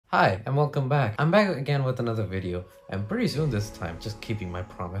Hi and welcome back. I'm back again with another video, and pretty soon this time, just keeping my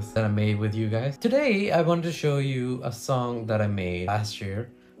promise that I made with you guys. Today I wanted to show you a song that I made last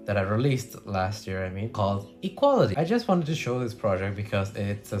year, that I released last year, called Equality. I just wanted to show this project because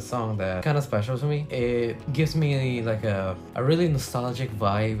it's a song that's kind of special to me. It gives me like a really nostalgic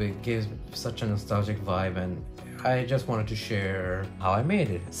vibe. It gives such a nostalgic vibe, and I just wanted to share how I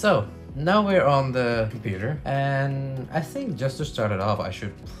made it. So now we're on the computer, and I think just to start it off, I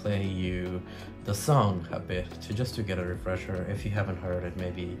should play you the song a bit to get a refresher. If you haven't heard it,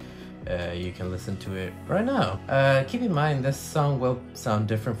 maybe you can listen to it right now. Keep in mind, this song will sound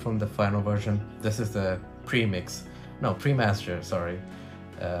different from the final version. This is the pre-master, sorry.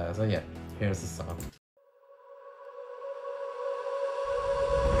 So yeah, here's the song.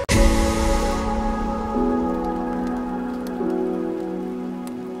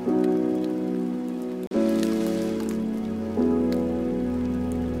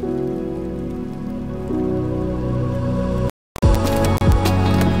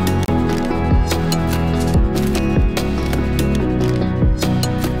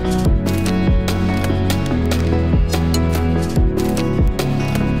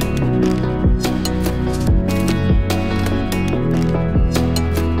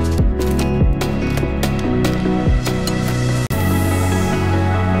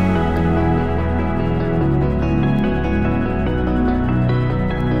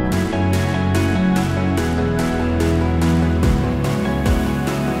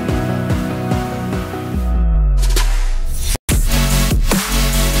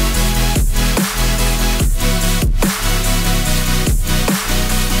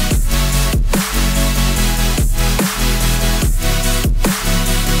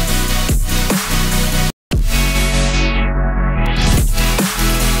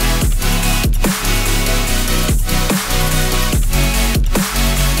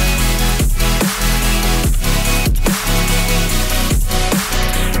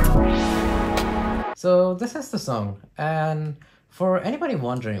 So this is the song, and for anybody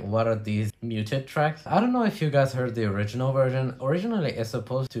wondering what are these muted tracks, I don't know if you guys heard the original version. Originally it's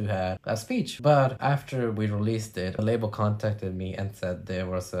supposed to have a speech, but after we released it, the label contacted me and said there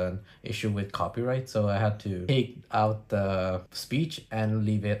was an issue with copyright, so I had to take out the speech and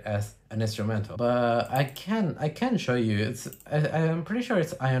leave it as an instrumental. But I can show you. I'm pretty sure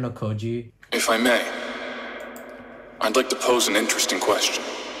it's Ayano Koji. If I may, I'd like to pose an interesting question.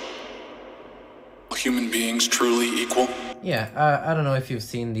 Are human beings truly equal? Yeah, I don't know if you've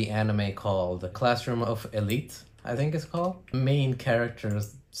seen the anime called Classroom of Elite, I think it's called. The main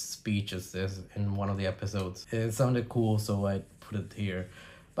character's speech is in one of the episodes. It sounded cool, so I put it here.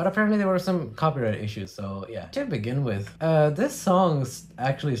 But apparently there were some copyright issues, so yeah. To begin with, this song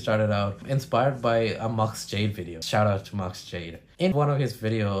actually started out inspired by a Mox Jade video. Shout out to Mox Jade. In one of his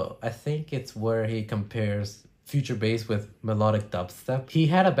videos, I think it's where he compares future bass with melodic dubstep. He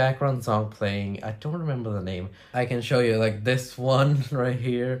had a background song playing, I don't remember the name. I can show you, like this one right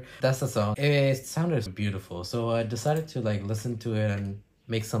here. That's the song. It sounded beautiful, so I decided to like listen to it and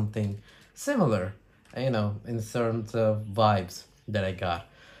make something similar, you know, in terms of vibes that I got.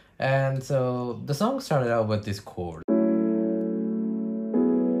 And so the song started out with this chord.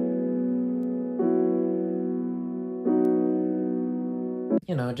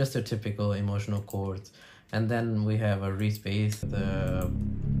 You know, just a typical emotional chords. And then we have a Reese bass, the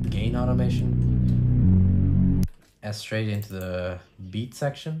gain automation, and straight into the beat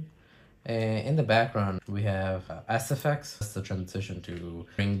section. In the background, we have SFX, that's the transition to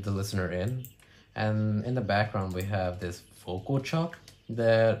bring the listener in. And in the background, we have this vocal chop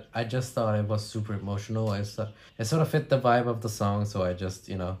that I just thought it was super emotional. It sort of fit the vibe of the song, so I just,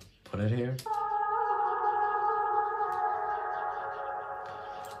 you know, put it here.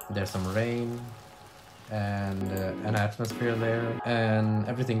 There's some rain and an atmosphere there, and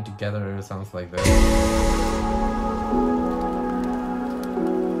everything together sounds like this.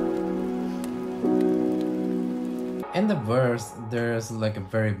 In the verse, there's like a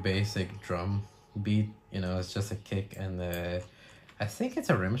very basic drum beat, you know, it's just a kick and I think it's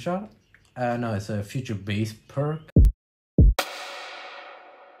a rim shot. No, it's a future bass perk.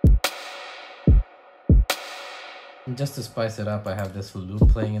 And just to spice it up, I have this loop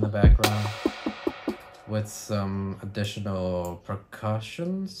playing in the background with some additional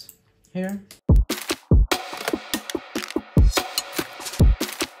percussions here.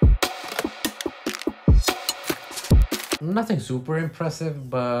 Nothing super impressive,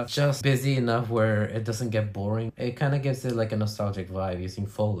 but just busy enough where it doesn't get boring. It kind of gives it like a nostalgic vibe using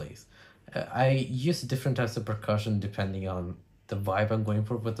Foley's. I use different types of percussion depending on the vibe I'm going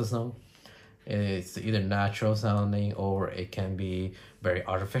for with the song. It's either natural sounding or it can be very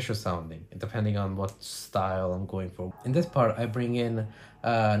artificial sounding, depending on what style I'm going for. In this part, I bring in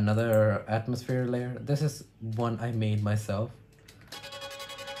another atmosphere layer. This is one I made myself.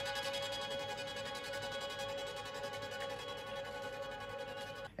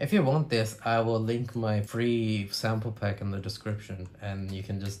 If you want this, I will link my free sample pack in the description and you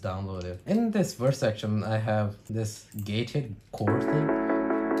can just download it. In this verse section, I have this gated chord thing,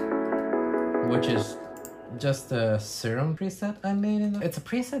 which is just a Serum preset I made. It's a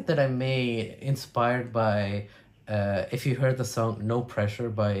preset that I made inspired by, if you heard the song No Pressure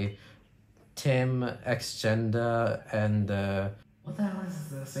by Tim, Xgenda, and what the hell is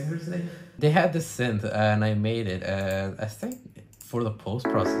the singer's name? They had this synth and I made it, and I think for the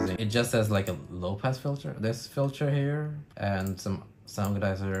post-processing, it just has like a low-pass filter, this filter here, and some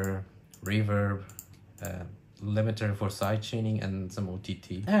Soundgoodizer, reverb, limiter for side chaining, and some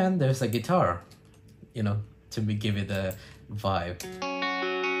OTT. And there's a guitar, you know, to give it a vibe.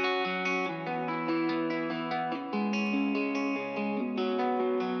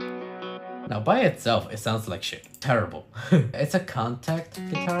 Now by itself, it sounds like shit. Terrible. It's a Contact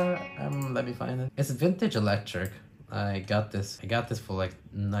guitar. Let me find it. It's vintage electric. I got this for like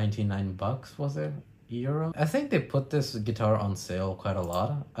 99 bucks, was it? Euro? I think they put this guitar on sale quite a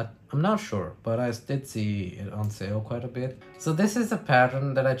lot. I'm not sure, but I did see it on sale quite a bit. So this is the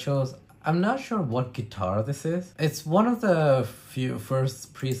pattern that I chose. I'm not sure what guitar this is. It's one of the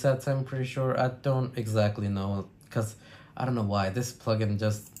first presets, I'm pretty sure. I don't exactly know, because I don't know why. This plugin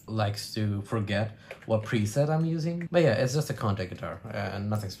just likes to forget what preset I'm using. But yeah, it's just a Contact guitar and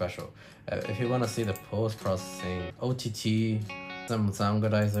nothing special. If you want to see the post-processing, OTT, some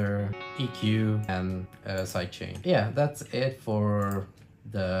Soundgoodizer, EQ, and sidechain. Yeah, that's it for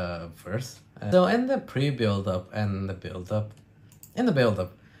the verse. So in the pre-build-up and the build-up,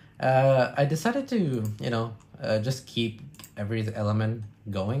 I decided to, you know, just keep every element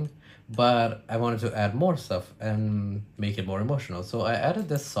going, but I wanted to add more stuff and make it more emotional. So I added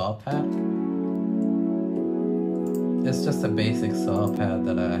this saw pad. It's just a basic saw pad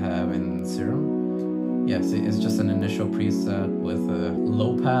that I have in Serum. Yeah, see, it's just an initial preset with a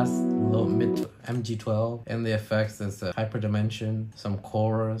low pass, mid MG12. In the effects, there's a hyperdimension, some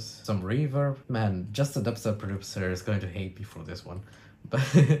chorus, some reverb. Man, just the dubstep producer is going to hate me for this one, but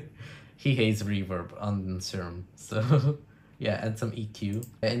he hates reverb on Serum. So yeah, and some EQ.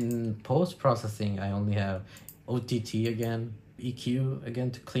 In post-processing, I only have OTT again, EQ again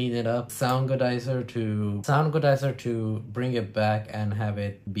to clean it up, Soundgoodizer to bring it back and have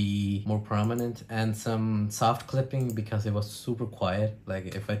it be more prominent, and some soft clipping because it was super quiet.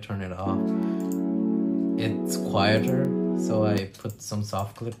 Like if I turn it off, it's quieter, so I put some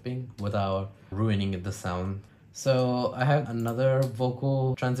soft clipping without ruining the sound. So I have another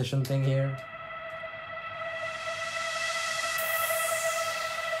vocal transition thing here.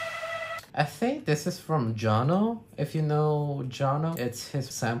 I think this is from Jono. If you know Jono, it's his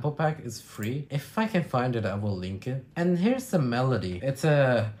sample pack. It's free. If I can find it, I will link it. And here's the melody. It's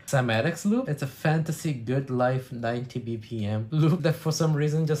a cymatics loop. It's a Fantasy Good Life 90 BPM loop that for some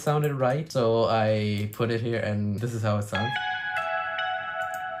reason just sounded right. So I put it here and this is how it sounds.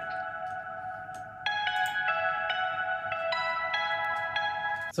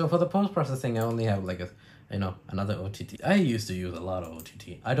 So for the post-processing, I only have like another OTT. I used to use a lot of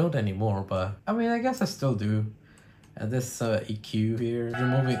OTT. I don't anymore, but I mean, I guess I still do. This EQ here,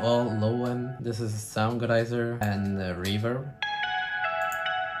 removing all low end. This is Soundgoodizer and reverb.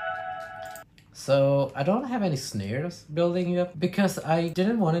 So I don't have any snares building up because I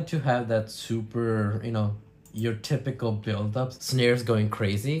didn't want it to have that super, your typical build-up, snares going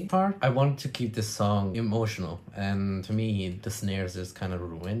crazy part. I wanted to keep this song emotional, and to me, the snares just kind of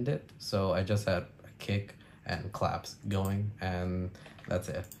ruined it. So I just had a kick and claps going, and that's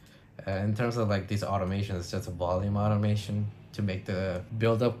it. In terms of like these automations, it's just a volume automation to make the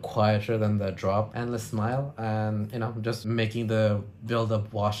build-up quieter than the drop. Endless Smile, and just making the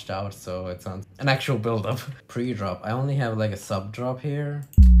build-up washed out so it sounds an actual build-up. Pre-drop, I only have like a sub-drop here.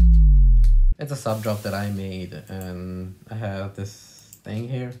 It's a sub-drop that I made, and I have this thing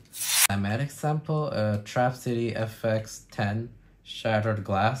here. Cymatic sample, Trap City FX 10, Shattered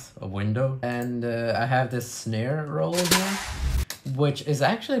Glass, a window. And I have this snare roll here, which is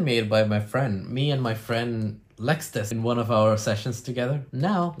actually made by my friend. Me and my friend Lextus in one of our sessions together.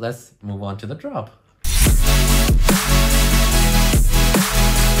 Now, let's move on to the drop.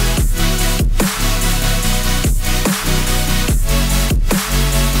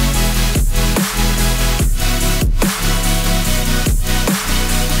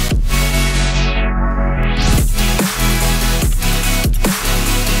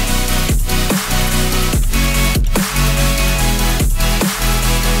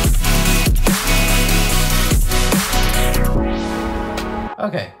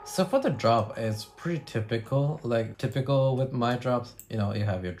 Okay, so for the drop, it's pretty typical, like typical with my drops. You know, you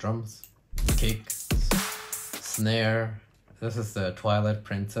have your drums, kick, snare. This is the Twilight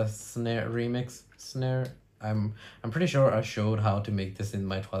Princess snare remix snare. I'm pretty sure I showed how to make this in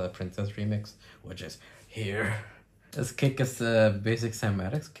my Twilight Princess remix, which is here. This kick is the basic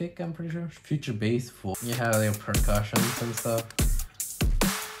cymatics kick, I'm pretty sure. Future bass full. You have your percussions and stuff.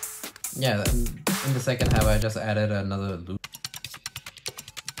 Yeah, in the second half I just added another loop.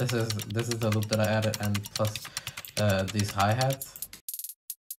 This is the loop that I added, and plus these hi-hats.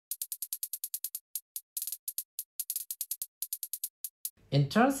 In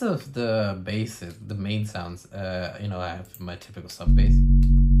terms of the basses, the main sounds, you know, I have my typical sub bass,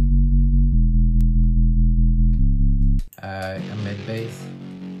 a mid bass,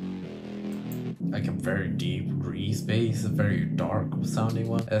 like a very deep grease bass, a very dark sounding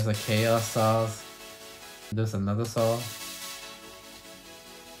one. There's a chaos saw. There's another saw.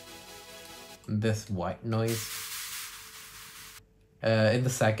 This white noise. In the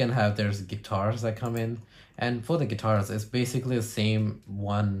second half, there's guitars that come in, and for the guitars, it's basically the same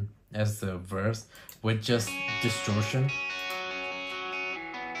one as the verse with just distortion.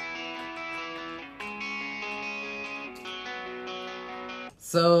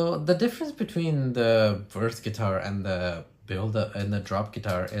 So the difference between the verse guitar and the build up and the drop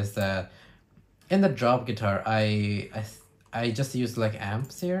guitar is that in the drop guitar, I just use like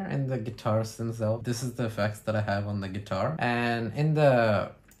amps here and the guitars themselves. This is the effects that I have on the guitar. And in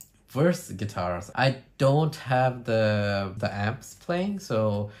the verse guitars, I don't have the amps playing,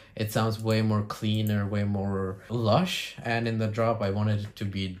 so it sounds way more cleaner, way more lush. And in the drop, I wanted it to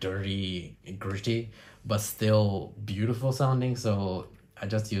be dirty, gritty, but still beautiful sounding, so I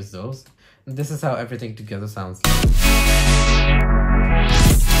just use those. And this is how everything together sounds like.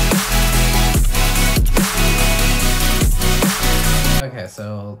 Okay,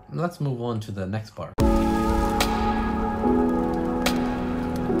 so let's move on to the next part.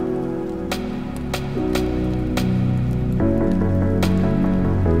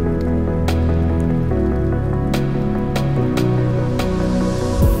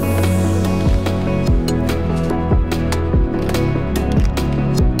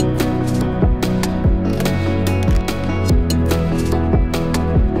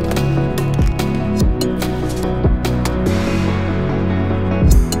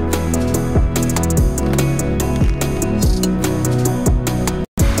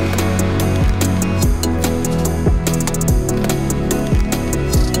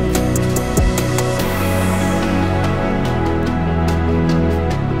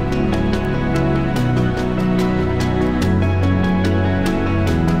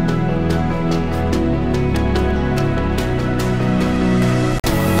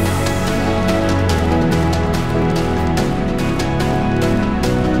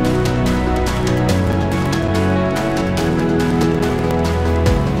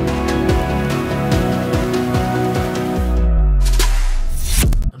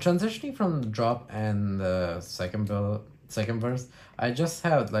 Transitioning from the drop and the second verse, I just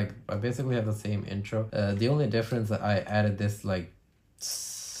have I basically have the same intro. The only difference that I added this like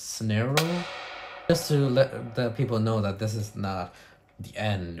snare roll just to let the people know that this is not the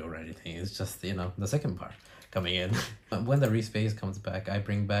end or anything. It's just, you know, the second part coming in. When the respace comes back, I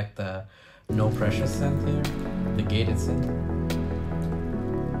bring back the no pressure synth here, the gated synth.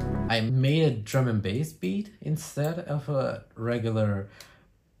 I made a drum and bass beat instead of a regular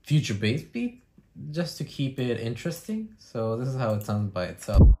future bass beat, just to keep it interesting. So this is how it sounds by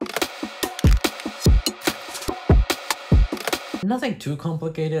itself. Nothing too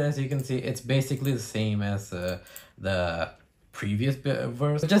complicated, as you can see. It's basically the same as the previous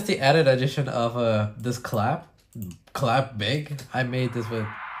verse. Just the added addition of this clap big. I made this with,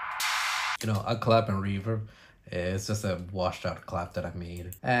 you know, a clap and reverb. It's just a washed out clap that I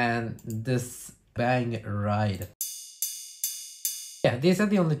made. And this bang ride. Yeah, these are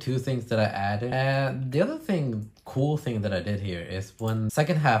the only two things that I added. And the other cool thing that I did here is when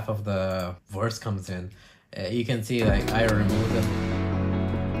second half of the verse comes in, you can see like I removed them.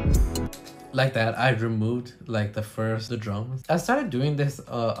 Like that, I removed like the drums. I started doing this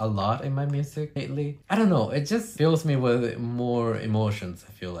a lot in my music lately. I don't know, it just fills me with more emotions.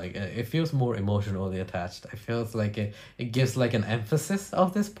 I feel like it feels more emotionally attached. I feels like it gives like an emphasis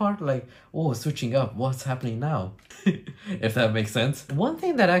of this part, like, oh, switching up, what's happening now? If that makes sense. One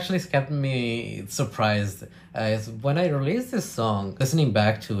thing that actually kept me surprised is when I released this song, listening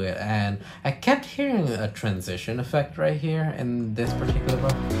back to it, and I kept hearing a transition effect right here in this particular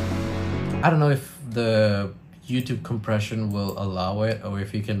part. I don't know if the YouTube compression will allow it or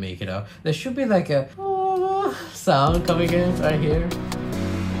if you can make it out. There should be like a sound coming in right here.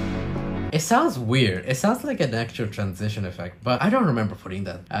 It sounds weird. It sounds like an actual transition effect, but I don't remember putting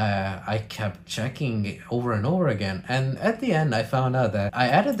that. I kept checking over and over again, and at the end I found out that I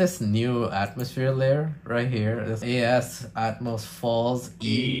added this new atmosphere layer right here. This AS Atmos Falls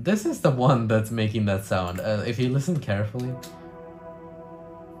E. This is the one that's making that sound. If you listen carefully.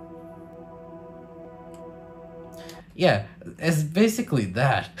 Yeah, it's basically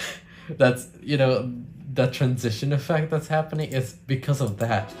that. That's, you know, the transition effect that's happening is because of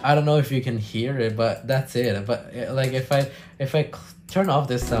that. I don't know if you can hear it, but that's it. But like if I turn off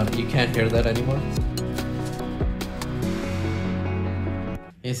this sound, you can't hear that anymore.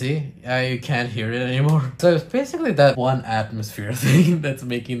 You see? You can't hear it anymore. So it's basically that one atmosphere thing that's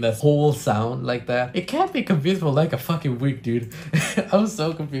making that whole sound like that. It can't be confused for like a fucking week, dude. I was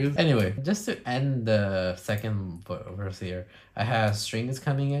so confused. Anyway, just to end the second verse here, I have strings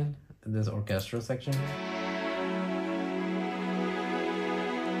coming in this orchestral section.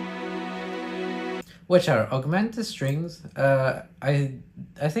 Which are augmented strings. I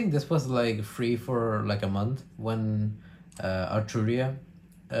think this was like free for like a month when Arturia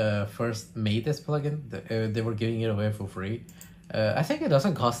first made this plugin. They were giving it away for free. I think it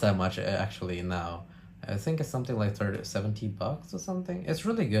doesn't cost that much actually now. I think it's something like 70 bucks or something. It's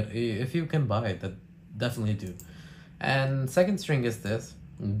really good. If you can buy it, definitely do. And second string is this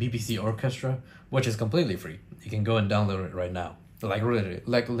BBC Orchestra, which is completely free. You can go and download it right now. Like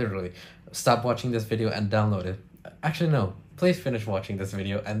literally. Stop watching this video and download it. Actually, no. Please finish watching this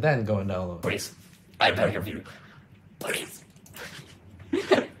video and then go and download it. Please. I beg of you. Please.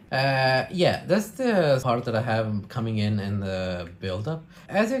 Yeah, that's the part that I have coming in the build-up.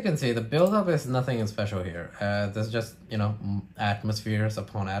 As you can see, the build-up is nothing special here. There's just, you know, atmospheres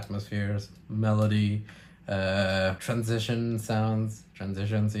upon atmospheres, melody, transitions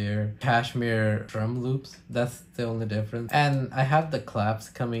here, Kashmir drum loops. That's the only difference. And I have the claps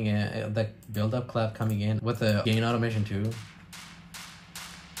coming in, the build-up clap coming in with the gain automation too.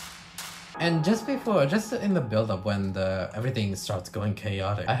 And just in the build-up when everything starts going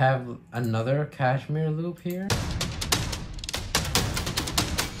chaotic, I have another Kashmir loop here.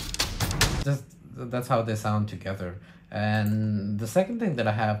 That's how they sound together. And the second thing that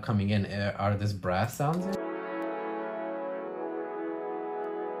I have coming in are these brass sounds.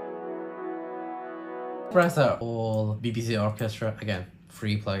 Brass are all BBC Orchestra. Again,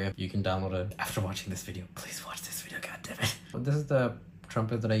 free plugin. You can download it after watching this video. Please watch this video, goddammit. This is the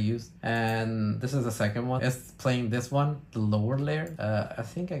trumpet that I used, and this is the second one. It's playing this one, the lower layer. I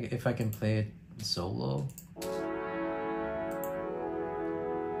think if I can play it solo.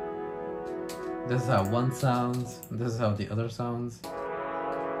 This is how one sounds, this is how the other sounds.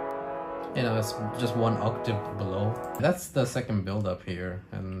 You know, it's just one octave below. That's the second build-up here,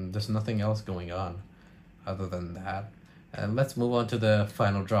 and there's nothing else going on other than that. And let's move on to the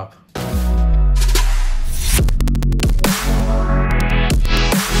final drop.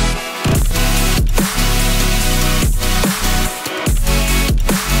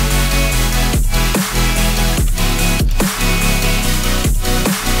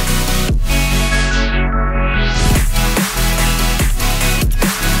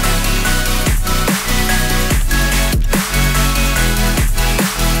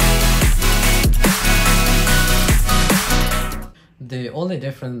 The only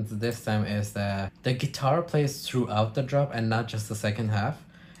difference this time is that the guitar plays throughout the drop and not just the second half.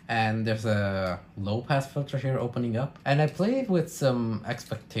 And there's a low pass filter here opening up. And I played with some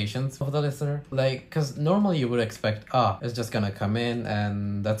expectations of the listener. Like, cause normally you would expect, it's just gonna come in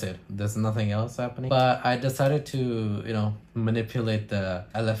and that's it. There's nothing else happening. But I decided to, you know, manipulate the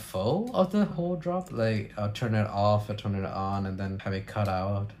LFO of the whole drop. Like, I'll turn it off, I'll turn it on, and then have it cut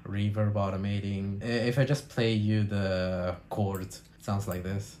out, reverb automating. If I just play you the chords, it sounds like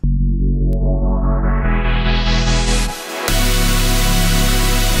this.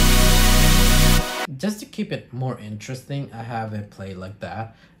 Just to keep it more interesting, I have it play like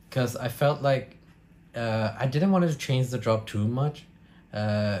that because I felt like I didn't want to change the drop too much.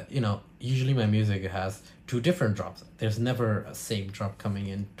 You know, usually my music has two different drops. There's never a same drop coming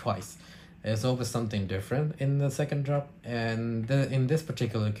in twice. There's always something different in the second drop. And in this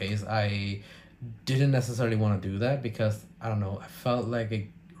particular case, I didn't necessarily want to do that because, I don't know, I felt like it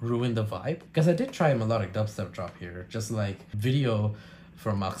ruined the vibe. Because I did try a melodic dubstep drop here, just like video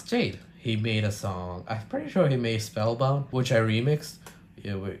from Max Jade. He made a song, I'm pretty sure he made Spellbound, which I remixed.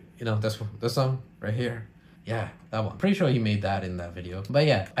 You know, this song right here. Yeah, that one. Pretty sure he made that in that video. But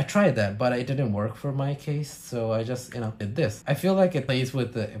yeah, I tried that, but it didn't work for my case, so I just, you know, did this. I feel like it plays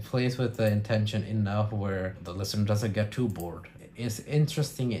with the intention enough where the listener doesn't get too bored. It's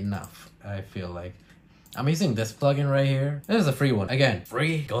interesting enough, I feel like. I'm using this plugin right here. This is a free one. Again,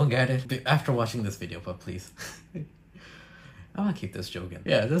 free, go and get it. After watching this video, but please. I'm gonna keep this joking.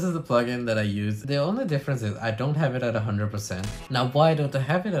 Yeah, this is the plugin that I use. The only difference is I don't have it at 100%. Now, why don't I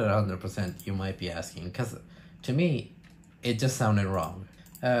have it at 100%, you might be asking? Because to me, it just sounded wrong.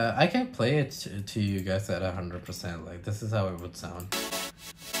 I can play it to you guys at 100%. Like, this is how it would sound.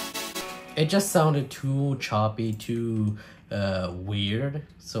 It just sounded too choppy, too weird,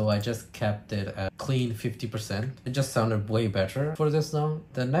 so I just kept it at clean 50%. It just sounded way better for this song.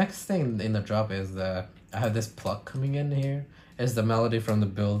 The next thing in the drop is that I have this pluck coming in here. It's the melody from the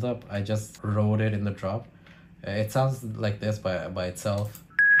build-up. I just wrote it in the drop. It sounds like this by itself.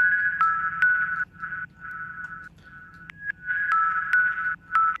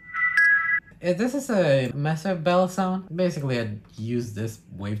 This is a massive bell sound. Basically, I used this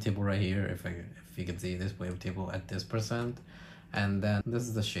wavetable right here, if you can see this wavetable at this %. And then this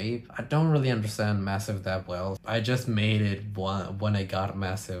is the shape. I don't really understand massive that well. I just made it when I got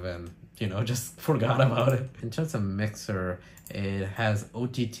massive and, you know, just forgot about it. In terms of mixer, it has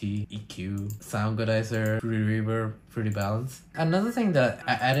OTT, EQ, sound goodizer, Fruity Reverb, Fruity Balance. Another thing that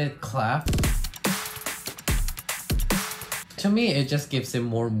I added clap. To me, it just gives it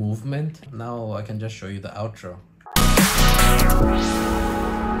more movement. Now I can just show you the outro.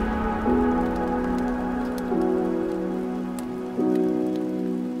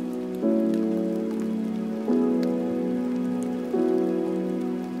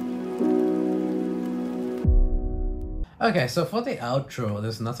 Okay, so for the outro,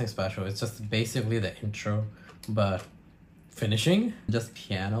 there's nothing special. It's just basically the intro, but finishing. Just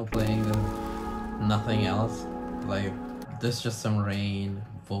piano playing and nothing else. Like, this just some rain,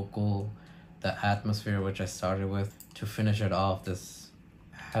 vocal, the atmosphere which I started with. To finish it off, this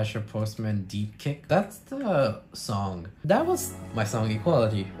Asher Postman deep kick. That's the song. That was my song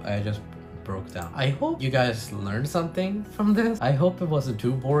Equality. I just broke down. I hope you guys learned something from this. I hope it wasn't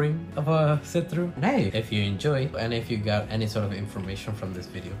too boring of a sit through. And hey, if you enjoyed and if you got any sort of information from this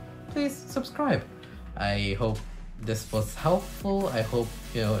video, please subscribe. I hope this was helpful. I hope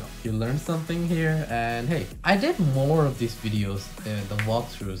you learned something here. And hey, I did more of these videos, the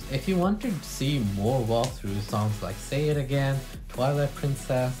walkthroughs. If you want to see more walkthroughs, songs like Say It Again, Twilight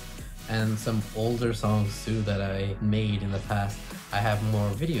Princess, and some older songs too that I made in the past, I have more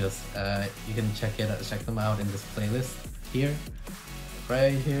videos. You can check them out in this playlist here,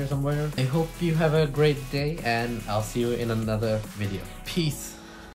 right here somewhere. I hope you have a great day, and I'll see you in another video. Peace.